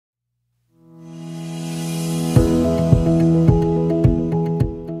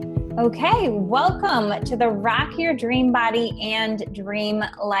Okay, welcome to the Rock Your Dream Body and Dream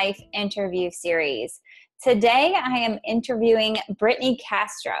Life interview series. Today, I am interviewing Brittney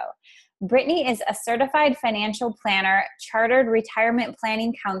Castro. Brittney is a certified financial planner, chartered retirement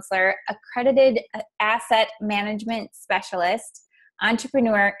planning counselor, accredited asset management specialist,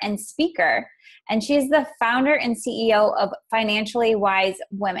 entrepreneur, and speaker. And she's the founder and CEO of Financially Wise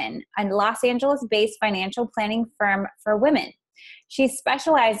Women, a Los Angeles-based financial planning firm for women. She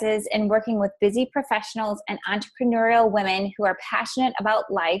specializes in working with busy professionals and entrepreneurial women who are passionate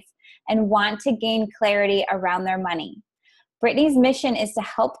about life and want to gain clarity around their money. Brittney's mission is to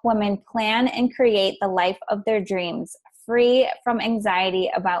help women plan and create the life of their dreams, free from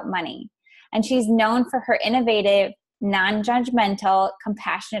anxiety about money. And she's known for her innovative, non-judgmental,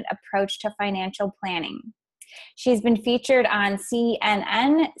 compassionate approach to financial planning. She's been featured on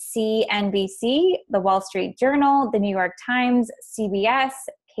CNN, CNBC, The Wall Street Journal, The New York Times, CBS,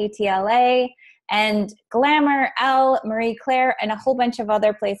 KTLA, and Glamour, Elle, Marie Claire, and a whole bunch of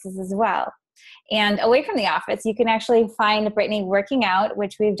other places as well. And away from the office, you can actually find Brittney working out,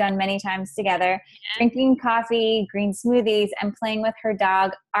 which we've done many times together, drinking coffee, green smoothies, and playing with her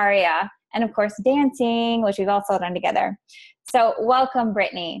dog, Aria, and of course, dancing, which we've also done together. So welcome,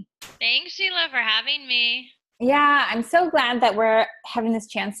 Brittney. Thanks, Sheila, for having me. Yeah, I'm so glad that we're having this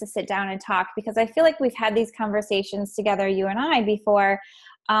chance to sit down and talk, because I feel like we've had these conversations together, you and I, before,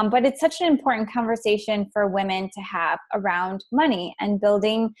 but it's such an important conversation for women to have around money and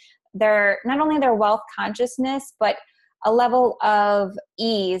building not only their wealth consciousness, but a level of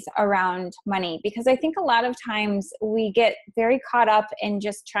ease around money. Because I think a lot of times we get very caught up in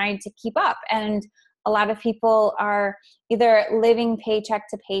just trying to keep up, and a lot of people are either living paycheck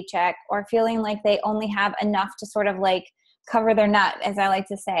to paycheck or feeling like they only have enough to sort of like cover their nut, as I like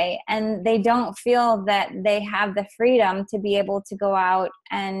to say. And they don't feel that they have the freedom to be able to go out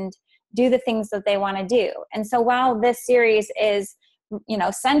and do the things that they want to do. And so while this series is,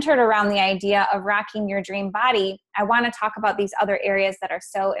 centered around the idea of rocking your dream body, I want to talk about these other areas that are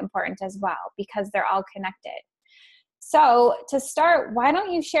so important as well, because they're all connected. So to start, why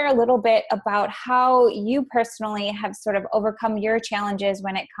don't you share a little bit about how you personally have sort of overcome your challenges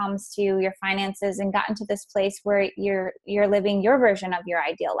when it comes to your finances and gotten to this place where you're living your version of your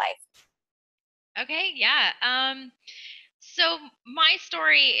ideal life? Okay, yeah. So my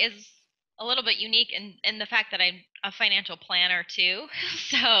story is a little bit unique in the fact that I'm a financial planner too.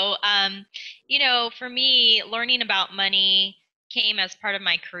 So, for me, learning about money came as part of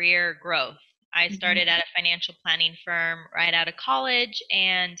my career growth. I started at a financial planning firm right out of college,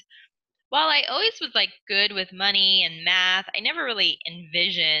 and while I always was like good with money and math, I never really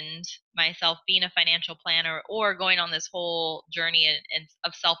envisioned myself being a financial planner or going on this whole journey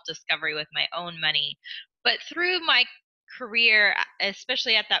of self-discovery with my own money. But through my career,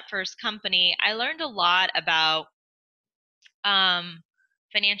 especially at that first company, I learned a lot about um,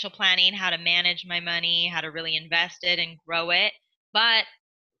 financial planning, how to manage my money, how to really invest it and grow it. But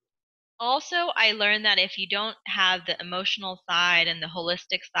also, I learned that if you don't have the emotional side and the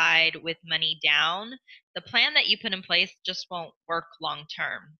holistic side with money down, the plan that you put in place just won't work long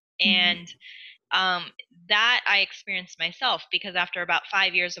term. Mhm. And um, that I experienced myself, because after about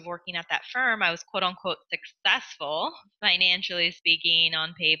 5 years of working at that firm, I was quote unquote successful, financially speaking,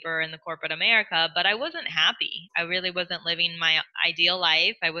 on paper in the corporate America, but I wasn't happy. I really wasn't living my ideal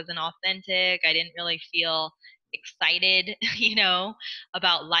life. I wasn't authentic. I didn't really feel excited,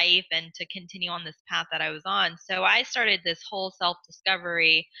 about life and to continue on this path that I was on. So I started this whole self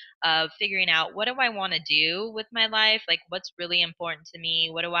discovery of figuring out, what do I want to do with my life? Like, what's really important to me?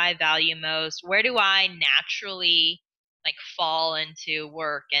 What do I value most? Where do I naturally like fall into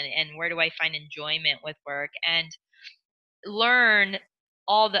work, and where do I find enjoyment with work, and learn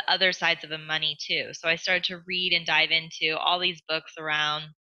all the other sides of the money too. So I started to read and dive into all these books around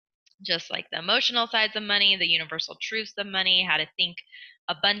just like the emotional sides of money, the universal truths of money, how to think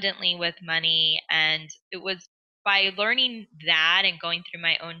abundantly with money. And it was by learning that and going through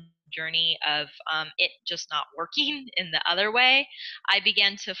my own journey of it just not working in the other way, I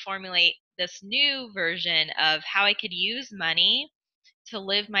began to formulate this new version of how I could use money to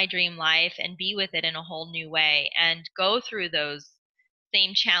live my dream life and be with it in a whole new way and go through those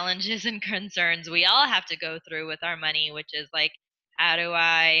same challenges and concerns we all have to go through with our money, which is like, how do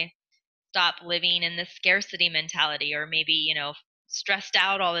I stop living in this scarcity mentality, or maybe, stressed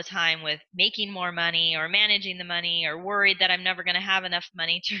out all the time with making more money or managing the money, or worried that I'm never going to have enough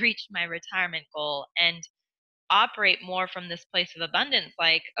money to reach my retirement goal, and operate more from this place of abundance.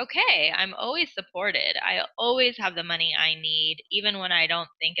 Like, okay, I'm always supported. I always have the money I need. Even when I don't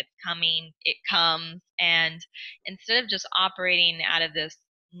think it's coming, it comes. And instead of just operating out of this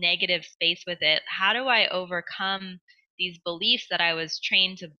negative space with it, how do I overcome these beliefs that I was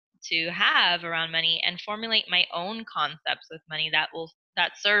trained to have around money and formulate my own concepts with money that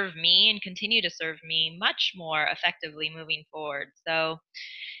serve me and continue to serve me much more effectively moving forward. So,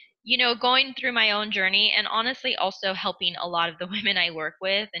 going through my own journey and honestly also helping a lot of the women I work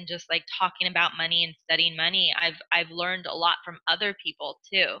with and just like talking about money and studying money, I've learned a lot from other people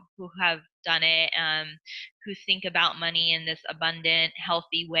too who have done it, who think about money in this abundant,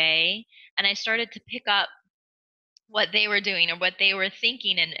 healthy way. And I started to pick up what they were doing or what they were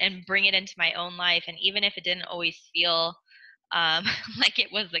thinking and bring it into my own life. And even if it didn't always feel like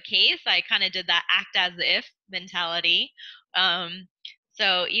it was the case, I kind of did that act as if mentality. Um,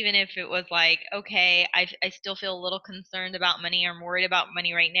 so even if it was like, okay, I still feel a little concerned about money or I'm worried about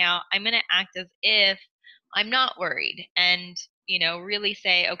money right now, I'm going to act as if I'm not worried and, really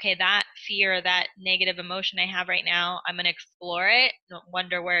say, okay, that fear, that negative emotion I have right now, I'm going to explore it,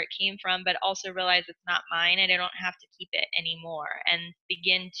 wonder where it came from, but also realize it's not mine and I don't have to keep it anymore and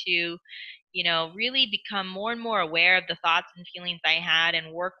begin to, really become more and more aware of the thoughts and feelings I had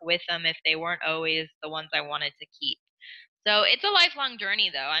and work with them if they weren't always the ones I wanted to keep. So it's a lifelong journey,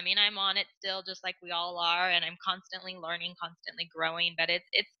 though. I mean, I'm on it still, just like we all are, and I'm constantly learning, constantly growing. But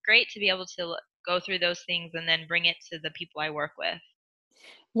it's great to be able to go through those things and then bring it to the people I work with.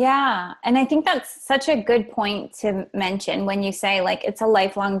 Yeah. And I think that's such a good point to mention when you say like it's a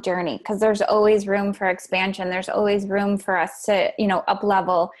lifelong journey, because there's always room for expansion. There's always room for us to, up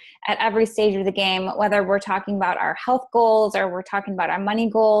level at every stage of the game, whether we're talking about our health goals or we're talking about our money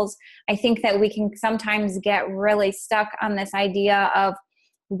goals. I think that we can sometimes get really stuck on this idea of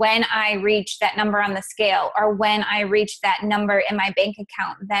when I reach that number on the scale or when I reach that number in my bank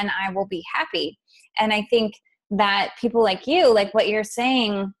account, then I will be happy. And I think that people like you, like what you're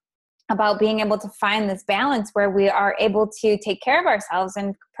saying about being able to find this balance where we are able to take care of ourselves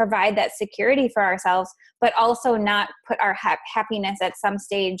and provide that security for ourselves, but also not put our happiness at some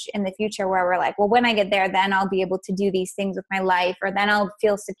stage in the future where we're like, well, when I get there, then I'll be able to do these things with my life, or then I'll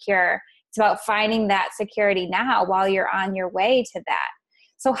feel secure. It's about finding that security now while you're on your way to that.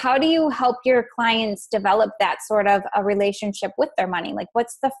 So how do you help your clients develop that sort of a relationship with their money? Like,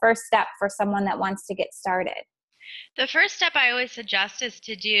 what's the first step for someone that wants to get started? The first step I always suggest is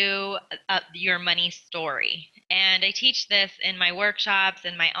to do your money story. And I teach this in my workshops,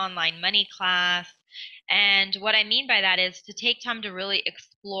 in my online money class. And what I mean by that is to take time to really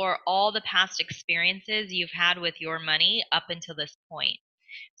explore all the past experiences you've had with your money up until this point.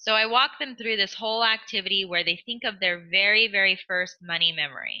 So I walk them through this whole activity where they think of their very, very first money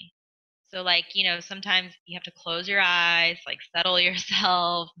memory. So, like, sometimes you have to close your eyes, like, settle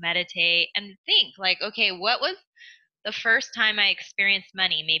yourself, meditate, and think, like, okay, what was the first time I experienced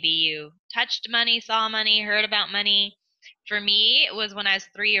money? Maybe you touched money, saw money, heard about money. For me, it was when I was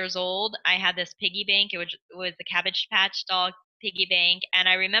 3 years old. I had this piggy bank. It was the Cabbage Patch doll piggy bank. And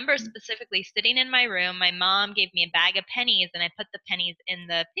I remember specifically sitting in my room. My mom gave me a bag of pennies, and I put the pennies in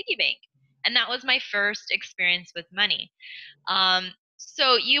the piggy bank. And that was my first experience with money.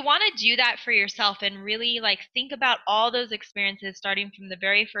 So you want to do that for yourself and really like think about all those experiences starting from the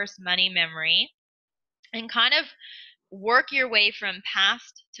very first money memory and kind of work your way from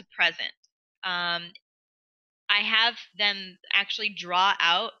past to present. Um, I have them actually draw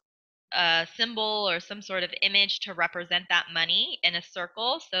out a symbol or some sort of image to represent that money in a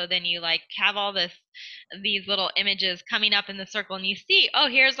circle. So then you like have all these little images coming up in the circle and you see, oh,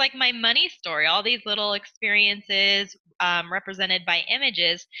 here's like my money story, all these little experiences represented by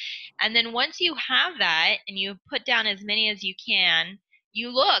images. And then once you have that and you put down as many as you can, you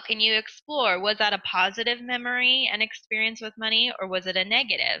look and you explore, was that a positive memory and experience with money or was it a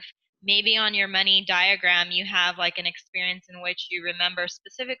negative? Maybe on your money diagram, you have like an experience in which you remember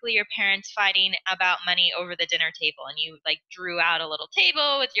specifically your parents fighting about money over the dinner table and you like drew out a little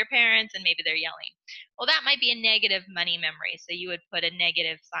table with your parents and maybe they're yelling. Well, that might be a negative money memory, so you would put a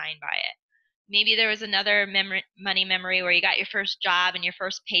negative sign by it. Maybe there was another money memory where you got your first job and your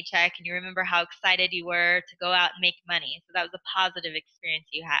first paycheck and you remember how excited you were to go out and make money. So that was a positive experience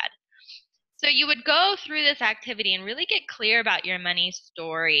you had. So you would go through this activity and really get clear about your money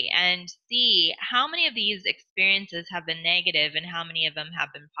story and see how many of these experiences have been negative and how many of them have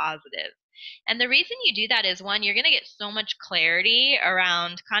been positive. And the reason you do that is one, you're going to get so much clarity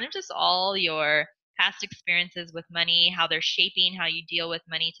around kind of just all your past experiences with money, how they're shaping how you deal with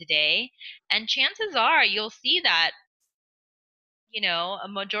money today. And chances are you'll see that, a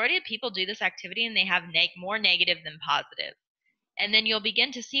majority of people do this activity and they have more negative than positive. And then you'll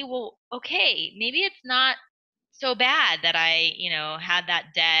begin to see, well, okay, maybe it's not so bad that I, had that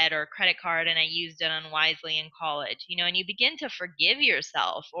debt or credit card and I used it unwisely in college, and you begin to forgive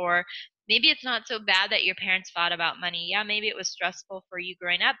yourself. Or maybe it's not so bad that your parents fought about money. Yeah, maybe it was stressful for you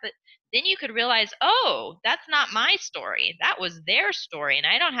growing up, but then you could realize, oh, that's not my story. That was their story, and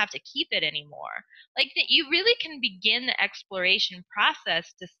I don't have to keep it anymore. Like that, you really can begin the exploration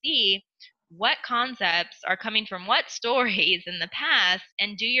process to see what concepts are coming from what stories in the past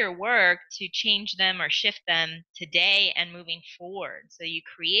and do your work to change them or shift them today and moving forward so you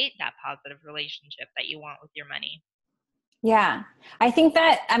create that positive relationship that you want with your money. Yeah. I think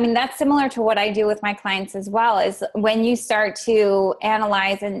that, I mean, that's similar to what I do with my clients as well, is when you start to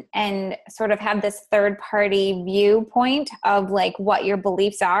analyze and sort of have this third party viewpoint of like what your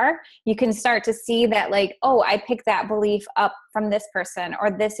beliefs are, you can start to see that like, oh, I picked that belief up from this person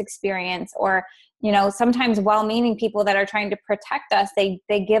or this experience, or, sometimes well-meaning people that are trying to protect us,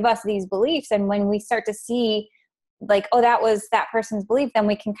 they give us these beliefs. And when we start to see like, oh, that was that person's belief, then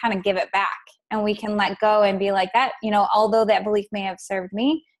we can kind of give it back and we can let go and be like that, although that belief may have served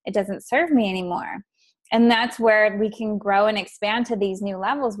me, it doesn't serve me anymore. And that's where we can grow and expand to these new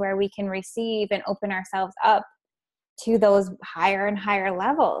levels where we can receive and open ourselves up to those higher and higher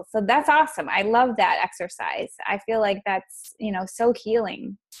levels. So that's awesome. I love that exercise. I feel like that's, so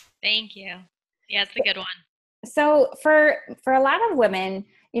healing. Thank you. Yeah, it's a good one. So for a lot of women,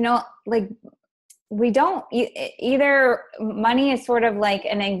 like we don't either money is sort of like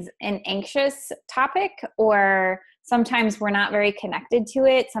an anxious topic, or sometimes we're not very connected to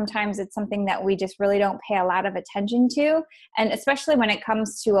it. Sometimes it's something that we just really don't pay a lot of attention to. And especially when it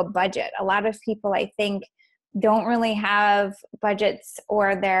comes to a budget, a lot of people, I think, don't really have budgets,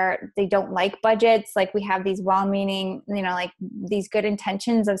 or they don't like budgets. Like we have these well-meaning, like these good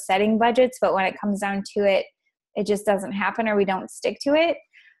intentions of setting budgets, but when it comes down to it, it just doesn't happen, or we don't stick to it.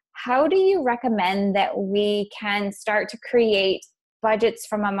 How do you recommend that we can start to create budgets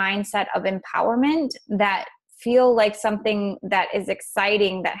from a mindset of empowerment that feel like something that is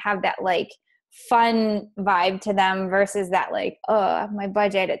exciting, that have that like fun vibe to them, versus that like, oh, my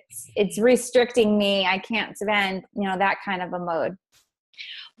budget, it's restricting me, I can't spend, that kind of a mode?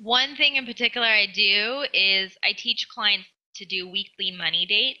 One thing in particular I do is I teach clients to do weekly money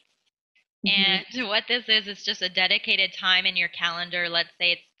dates. Mm-hmm. And what this is just a dedicated time in your calendar. Let's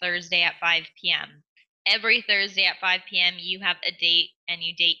say it's Thursday at 5 p.m. Every Thursday at 5 p.m., you have a date and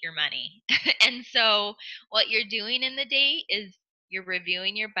you date your money. And so, what you're doing in the date is you're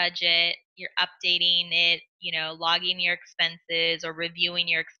reviewing your budget, you're updating it, logging your expenses or reviewing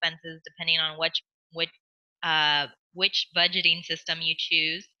your expenses depending on which budgeting system you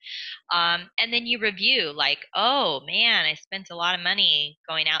choose. And then you review like, oh man, I spent a lot of money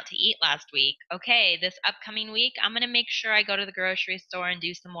going out to eat last week. Okay, this upcoming week, I'm going to make sure I go to the grocery store and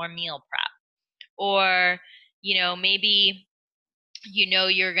do some more meal prep. Or, maybe,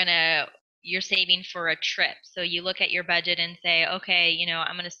 you're saving for a trip. So you look at your budget and say, okay,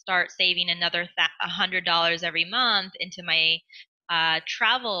 I'm going to start saving another $100 every month into my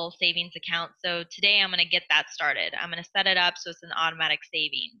travel savings account. So today I'm going to get that started. I'm going to set it up so it's an automatic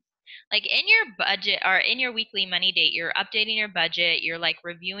savings. Like in your budget or in your weekly money date, you're updating your budget, you're like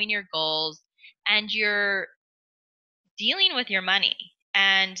reviewing your goals, and you're dealing with your money.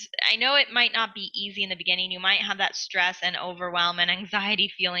 And I know it might not be easy in the beginning. You might have that stress and overwhelm and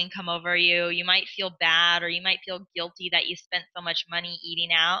anxiety feeling come over you. You might feel bad or you might feel guilty that you spent so much money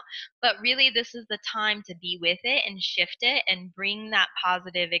eating out. But really, this is the time to be with it and shift it and bring that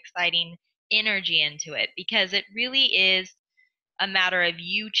positive, exciting energy into it, because it really is a matter of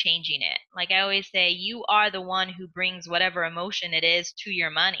you changing it. Like I always say, you are the one who brings whatever emotion it is to your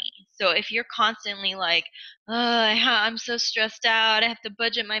money. So if you're constantly like, oh, I'm so stressed out, I have to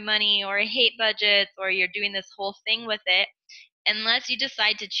budget my money, or I hate budgets, or you're doing this whole thing with it, unless you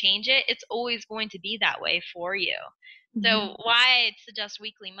decide to change it, it's always going to be that way for you. Mm-hmm. So why I suggest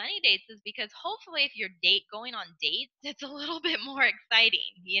weekly money dates is because hopefully if you're going on dates, it's a little bit more exciting.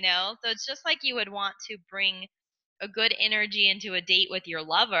 So it's just like you would want to bring a good energy into a date with your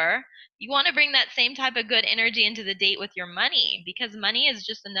lover. You want to bring that same type of good energy into the date with your money, because money is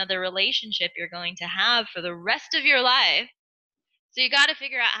just another relationship you're going to have for the rest of your life. So you got to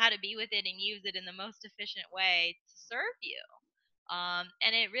figure out how to be with it and use it in the most efficient way to serve you.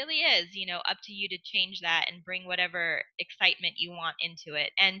 And it really is, up to you to change that and bring whatever excitement you want into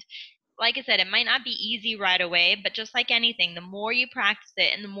it. And like I said, it might not be easy right away, but just like anything, the more you practice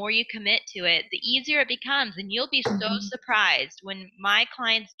it and the more you commit to it, the easier it becomes. And you'll be so Mm-hmm. surprised when my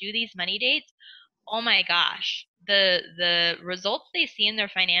clients do these money dates. Oh my gosh, the results they see in their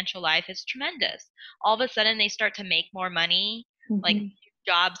financial life is tremendous. All of a sudden they start to make more money. Like Mm-hmm.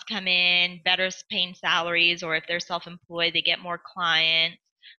 jobs come in, better paying salaries, or if they're self-employed, they get more clients.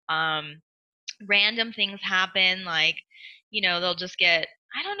 Um, Random things happen, like, they'll just get,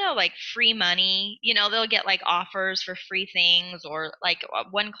 I don't know, like free money. They'll get like offers for free things, or like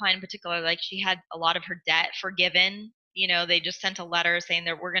one client in particular, like she had a lot of her debt forgiven. They just sent a letter saying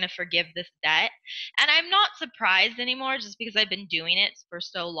that we're going to forgive this debt. And I'm not surprised anymore, just because I've been doing it for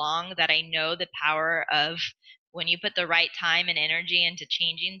so long that I know the power of when you put the right time and energy into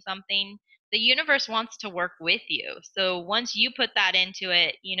changing something, the universe wants to work with you. So once you put that into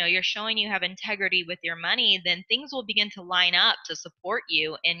it, you're showing you have integrity with your money, then things will begin to line up to support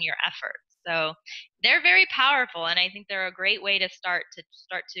you in your efforts. So they're very powerful, and I think they're a great way to start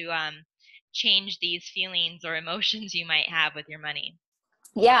to change these feelings or emotions you might have with your money.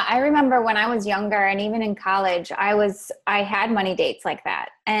 Yeah, I remember when I was younger and even in college, I had money dates like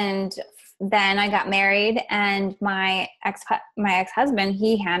that. And then I got married, and my ex-husband,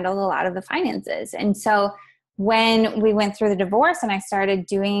 he handled a lot of the finances. And so when we went through the divorce and I started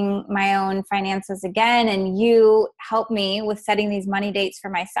doing my own finances again, and you helped me with setting these money dates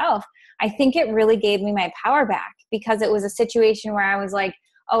for myself, I think it really gave me my power back, because it was a situation where I was like,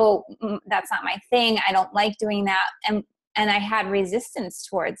 oh, that's not my thing. I don't like doing that. And I had resistance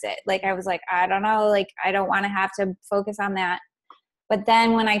towards it. Like, I was like, I don't know, like, I don't want to have to focus on that. But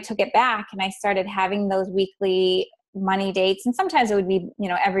then when I took it back and I started having those weekly money dates, and sometimes it would be,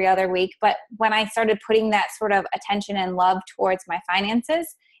 every other week. But when I started putting that sort of attention and love towards my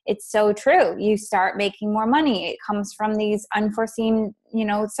finances, it's so true. You start making more money. It comes from these unforeseen,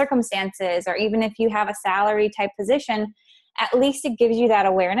 circumstances, or even if you have a salary type position, at least it gives you that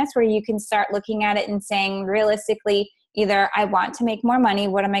awareness where you can start looking at it and saying, realistically, either I want to make more money,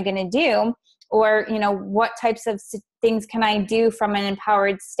 what am I going to do? Or, what types of things can I do from an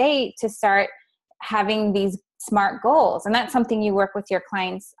empowered state to start having these smart goals? And that's something you work with your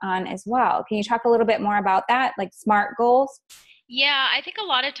clients on as well. Can you talk a little bit more about that, like smart goals? Yeah, I think a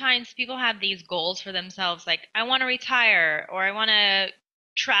lot of times people have these goals for themselves, like I want to retire, or I want to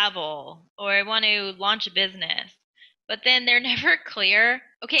travel, or I want to launch a business. But then they're never clear.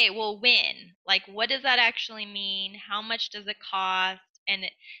 Okay, well, when? Like, what does that actually mean? How much does it cost? And,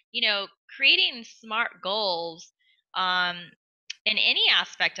 creating smart goals, um, in any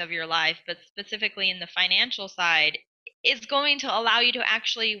aspect of your life, but specifically in the financial side, is going to allow you to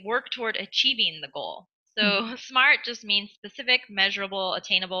actually work toward achieving the goal. So smart just means specific, measurable,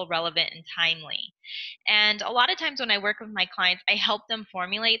 attainable, relevant, and timely. And a lot of times when I work with my clients, I help them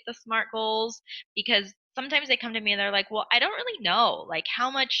formulate the SMART goals, because sometimes they come to me and they're like, well, I don't really know, like,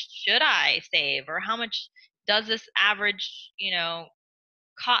 how much should I save, or how much does this average,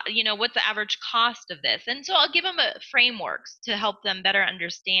 what's the average cost of this? And so I'll give them a frameworks to help them better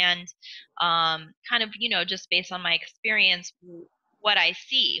understand, kind of, just based on my experience, what I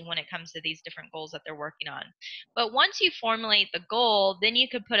see when it comes to these different goals that they're working on. But once you formulate the goal, then you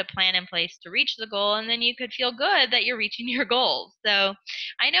could put a plan in place to reach the goal, and then you could feel good that you're reaching your goals. So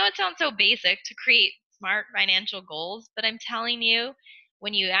I know it sounds so basic to create smart financial goals, but I'm telling you,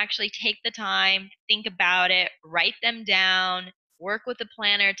 when you actually take the time, think about it, write them down, work with a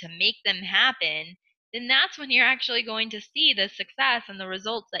planner to make them happen, then that's when you're actually going to see the success and the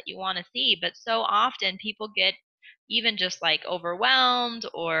results that you want to see. But so often people get even just like overwhelmed,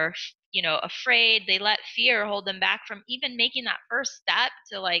 or, afraid. They let fear hold them back from even making that first step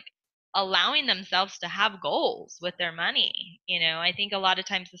to like allowing themselves to have goals with their money. I think a lot of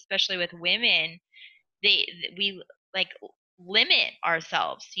times, especially with women, they we like limit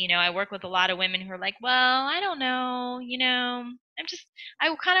ourselves. I work with a lot of women who are like, well, I don't know,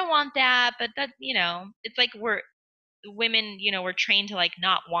 I kind of want that, but that, it's like we're women, we're trained to like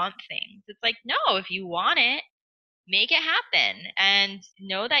not want things. It's like, no, if you want it, make it happen, and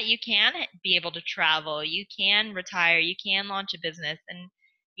know that you can be able to travel, you can retire, you can launch a business. And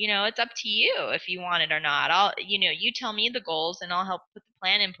it's up to you if you want it or not. You tell me the goals and I'll help put the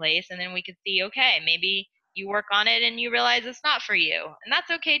plan in place, and then we could see, okay, maybe you work on it and you realize it's not for you, and that's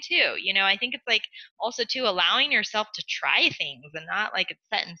okay too. I think it's like also too allowing yourself to try things, and not like it's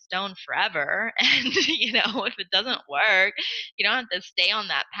set in stone forever. And if it doesn't work, you don't have to stay on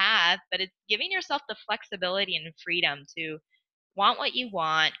that path, but it's giving yourself the flexibility and freedom to want what you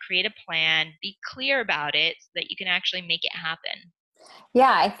want, create a plan, be clear about it so that you can actually make it happen.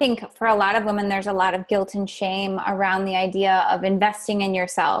 Yeah, I think for a lot of women, there's a lot of guilt and shame around the idea of investing in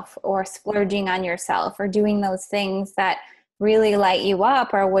yourself or splurging on yourself or doing those things that really light you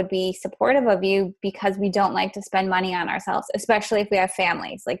up or would be supportive of you, because we don't like to spend money on ourselves, especially if we have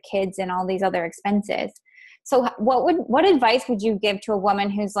families like kids and all these other expenses. So what advice would you give to a woman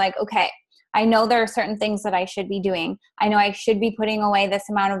who's like, okay, I know there are certain things that I should be doing. I know I should be putting away this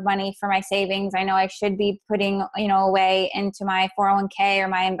amount of money for my savings. I know I should be putting, away into my 401k or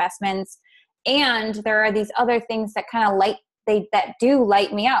my investments. And there are these other things that kind of that do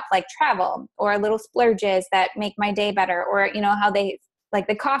light me up, like travel or little splurges that make my day better, or, how they like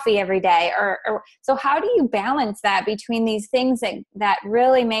the coffee every day, or so how do you balance that between these things that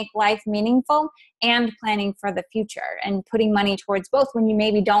really make life meaningful and planning for the future and putting money towards both when you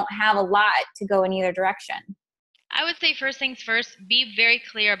maybe don't have a lot to go in either direction? I would say first things first, be very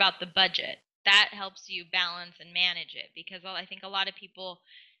clear about the budget. That helps you balance and manage it, because I think a lot of people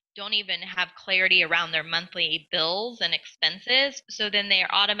don't even have clarity around their monthly bills and expenses. So then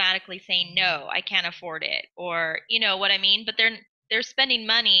they're automatically saying, no, I can't afford it. Or, you know what I mean? But they're spending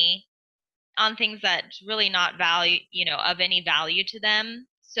money on things that's really not value, of any value to them.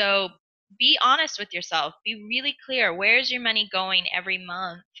 So be honest with yourself. Be really clear. Where's your money going every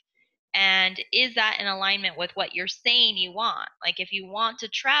month? And is that in alignment with what you're saying you want? Like if you want to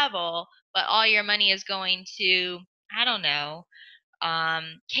travel, but all your money is going to, I don't know,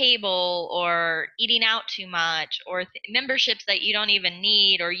 cable or eating out too much or memberships that you don't even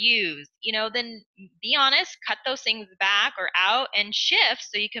need or use, then be honest, cut those things back or out and shift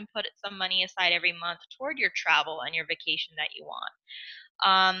so you can put some money aside every month toward your travel and your vacation that you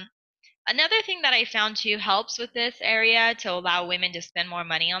want. Another thing that I found too helps with this area to allow women to spend more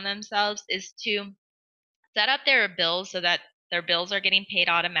money on themselves is to set up their bills so that their bills are getting paid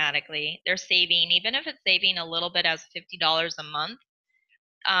automatically. They're saving, even if it's saving a little bit as $50 a month,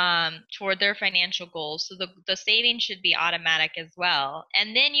 toward their financial goals. So the savings should be automatic as well.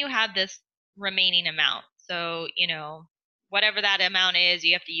 And then you have this remaining amount. So, whatever that amount is,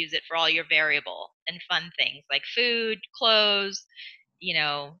 you have to use it for all your variable and fun things like food, clothes, you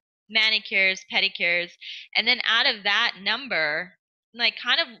know, manicures, pedicures. And then out of that number, like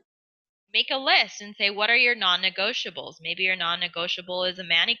kind of make a list and say, what are your non-negotiables? Maybe your non-negotiable is a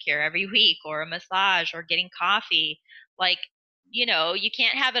manicure every week or a massage or getting coffee. Like, you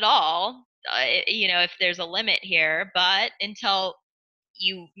can't have it all, if there's a limit here, but until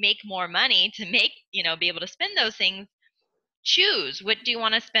you make more money to make, be able to spend those things, choose what do you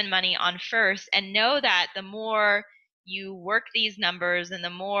want to spend money on first, and know that the more you work these numbers and the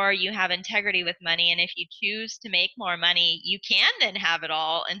more you have integrity with money, and if you choose to make more money, you can then have it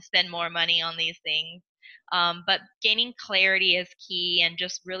all and spend more money on these things. But gaining clarity is key, and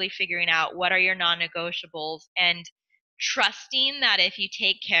just really figuring out what are your non-negotiables and trusting that if you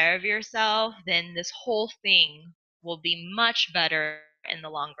take care of yourself, then this whole thing will be much better in the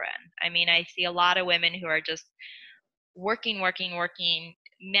long run. I mean, I see a lot of women who are just working,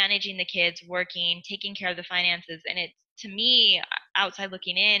 managing the kids, working, taking care of the finances. And it's, to me, outside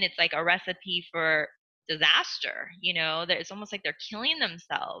looking in, it's like a recipe for disaster. That it's almost like they're killing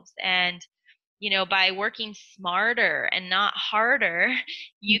themselves. And, by working smarter and not harder,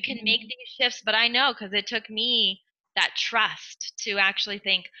 you can make these shifts. But I know, because it took me that trust to actually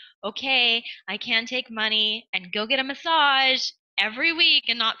think, okay, I can take money and go get a massage every week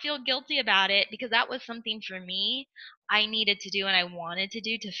and not feel guilty about it, because that was something for me I needed to do and I wanted to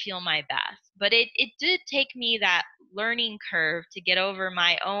do to feel my best. But it did take me that learning curve to get over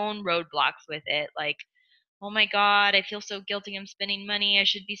my own roadblocks with it. Like, oh my God, I feel so guilty. I'm spending money. I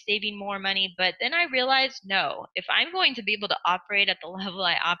should be saving more money. But then I realized, no, if I'm going to be able to operate at the level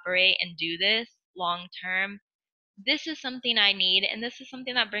I operate and do this long term, this is something I need, and this is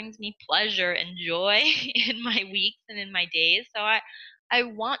something that brings me pleasure and joy in my weeks and in my days. So I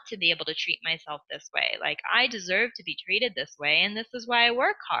want to be able to treat myself this way. Like, I deserve to be treated this way, and this is why I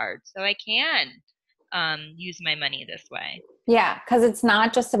work hard, so I can use my money this way. Yeah, because it's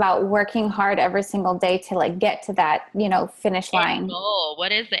not just about working hard every single day to like get to that, finish End line. goal.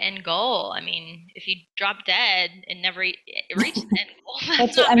 What is the end goal? I mean, if you drop dead and never reach the end goal,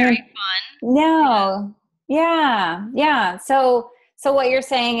 that's Which, not I very mean, fun. Yeah. no. Yeah. Yeah. So what you're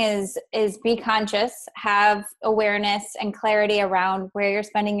saying is be conscious, have awareness and clarity around where you're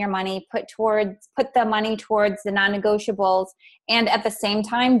spending your money, put the money towards the non-negotiables, and at the same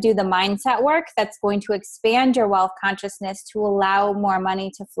time do the mindset work that's going to expand your wealth consciousness to allow more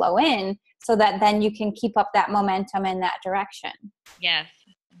money to flow in, so that then you can keep up that momentum in that direction. Yes,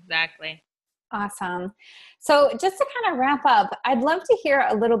 exactly. Awesome. So just to kind of wrap up, I'd love to hear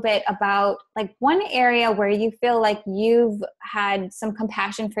a little bit about like one area where you feel like you've had some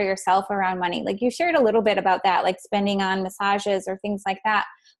compassion for yourself around money. Like you shared a little bit about that, like spending on massages or things like that.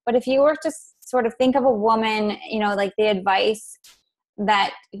 But if you were to sort of think of a woman, like the advice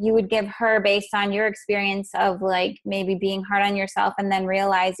that you would give her based on your experience of like maybe being hard on yourself and then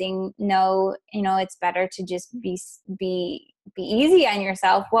realizing, no, it's better to just be be easy on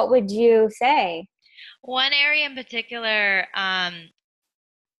yourself, what would you say? One area in particular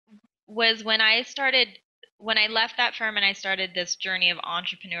was when I left that firm and I started this journey of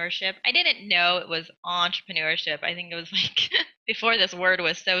entrepreneurship. I didn't know it was entrepreneurship. I think it was like before this word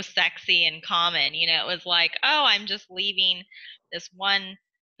was so sexy and common, it was like, oh, I'm just leaving this one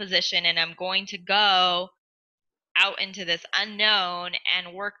position and I'm going to go out into this unknown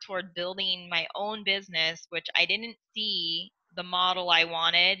and work toward building my own business, which I didn't see the model I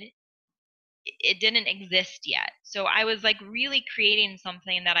wanted. It didn't exist yet. So I was like really creating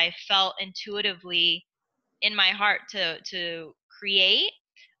something that I felt intuitively in my heart to create.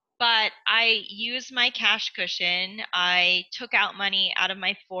 But I used my cash cushion. I took out money out of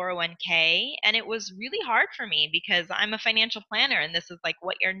my 401k, and it was really hard for me because I'm a financial planner and this is like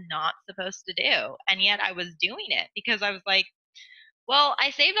what you're not supposed to do. And yet I was doing it because I was like, well, I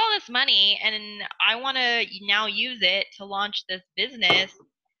saved all this money and I want to now use it to launch this business.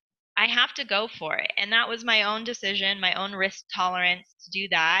 I have to go for it. And that was my own decision, my own risk tolerance to do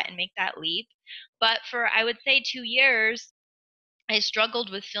that and make that leap. But for, I would say, 2 years, I struggled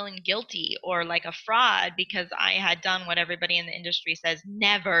with feeling guilty or like a fraud because I had done what everybody in the industry says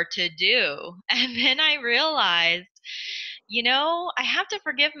never to do. And then I realized, I have to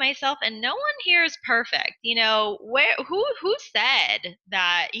forgive myself and no one here is perfect. Who said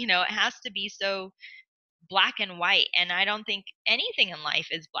that, it has to be so black and white? And I don't think anything in life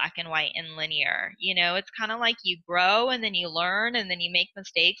is black and white and linear. It's kind of like you grow and then you learn and then you make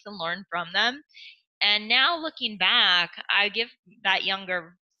mistakes and learn from them. And now looking back, I give that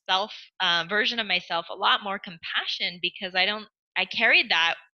younger self version of myself a lot more compassion because I carried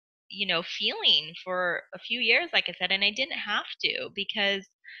that, feeling for a few years, like I said, and I didn't have to because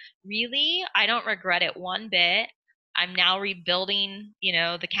really, I don't regret it one bit. I'm now rebuilding,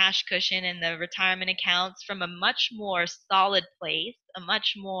 the cash cushion and the retirement accounts from a much more solid place, a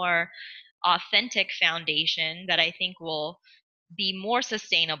much more authentic foundation that I think will be more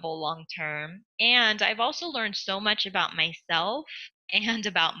sustainable long term. And I've also learned so much about myself and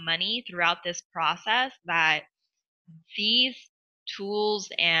about money throughout this process that these tools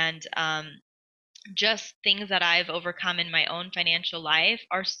and just things that I've overcome in my own financial life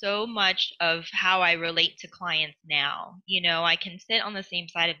are so much of how I relate to clients now. I can sit on the same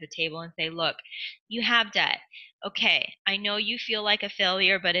side of the table and say, look, you have debt. Okay, I know you feel like a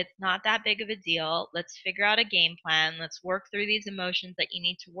failure, but it's not that big of a deal. Let's figure out a game plan. Let's work through these emotions that you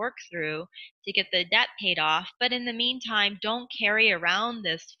need to work through to get the debt paid off. But in the meantime, don't carry around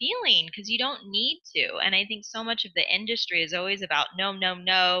this feeling because you don't need to. And I think so much of the industry is always about no, no,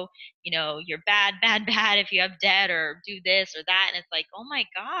 no, you're bad, bad, bad if you have debt or do this or that. And it's like, oh my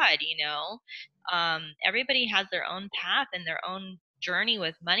God, everybody has their own path and their own journey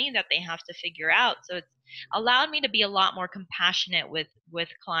with money that they have to figure out. So it's allowed me to be a lot more compassionate with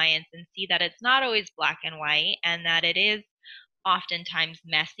clients and see that it's not always black and white and that it is oftentimes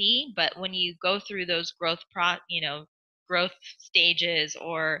messy, but when you go through those growth stages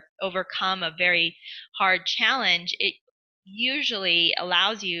or overcome a very hard challenge, it usually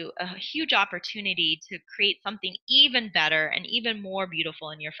allows you a huge opportunity to create something even better and even more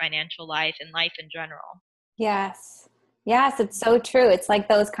beautiful in your financial life and life in general. Yes. Yes, it's so true. It's like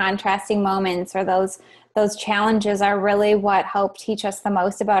those contrasting moments or those challenges are really what help teach us the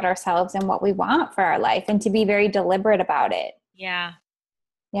most about ourselves and what we want for our life and to be very deliberate about it. Yeah.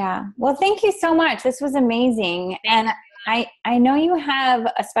 Yeah. Well, thank you so much. This was amazing. Thanks. And I know you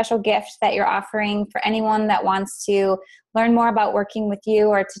have a special gift that you're offering for anyone that wants to learn more about working with you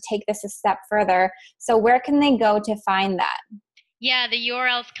or to take this a step further. So where can they go to find that? Yeah, the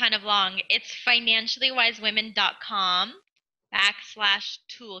URL's kind of long. It's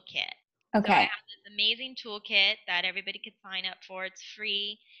financiallywisewomen.com/toolkit. So I Okay. have this amazing toolkit that everybody could sign up for. It's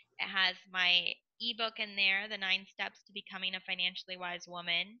free. It has my ebook in there, The 9 Steps to Becoming a Financially Wise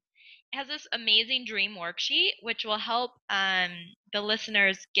Woman. It has this amazing dream worksheet, which will help the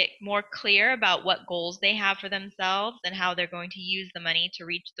listeners get more clear about what goals they have for themselves and how they're going to use the money to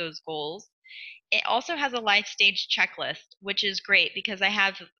reach those goals. It also has a life stage checklist, which is great because I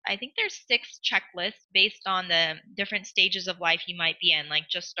think there's 6 checklists based on the different stages of life you might be in, like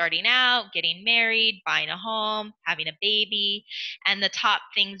just starting out, getting married, buying a home, having a baby, and the top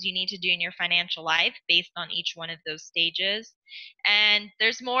things you need to do in your financial life based on each one of those stages. And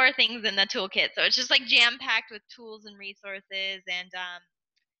there's more things in the toolkit. So it's just like jam packed with tools and resources. And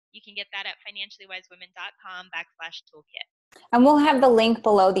you can get that at financiallywisewomen.com/toolkit. And we'll have the link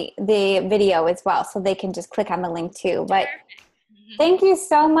below the video as well, so they can just click on the link too. But Perfect. Thank you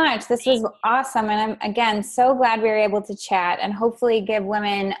so much. This was awesome. And I'm, again, so glad we were able to chat and hopefully give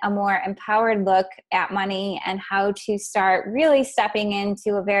women a more empowered look at money and how to start really stepping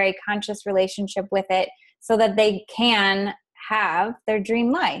into a very conscious relationship with it so that they can have their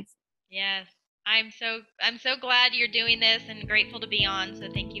dream life. Yes. I'm so glad you're doing this and grateful to be on. So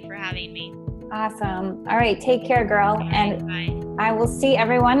thank you for having me. Awesome. All right. Take care, girl. All right, And bye. I will see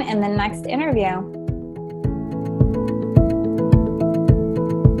everyone in the next interview.